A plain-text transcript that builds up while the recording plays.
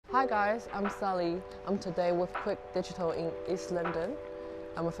Hi guys, I'm Sally. I'm today with QUAKE Digital in East London.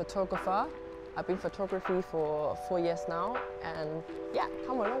 I'm a photographer. I've been photography for 4 years now, and yeah,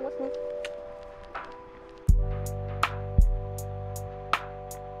 come along with me.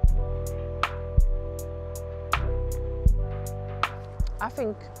 I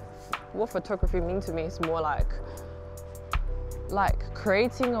think what photography means to me is more like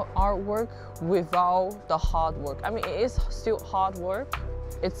creating an artwork without the hard work. I mean, it is still hard work.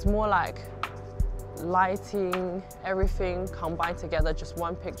 It's more like lighting, everything combined together, just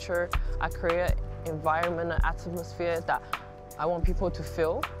one picture. I create environment and atmosphere that I want people to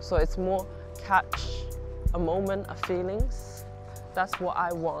feel. So it's more catch a moment of feelings. That's what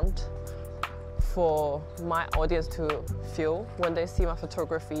I want for my audience to feel when they see my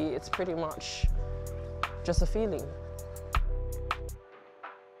photography. It's pretty much just a feeling.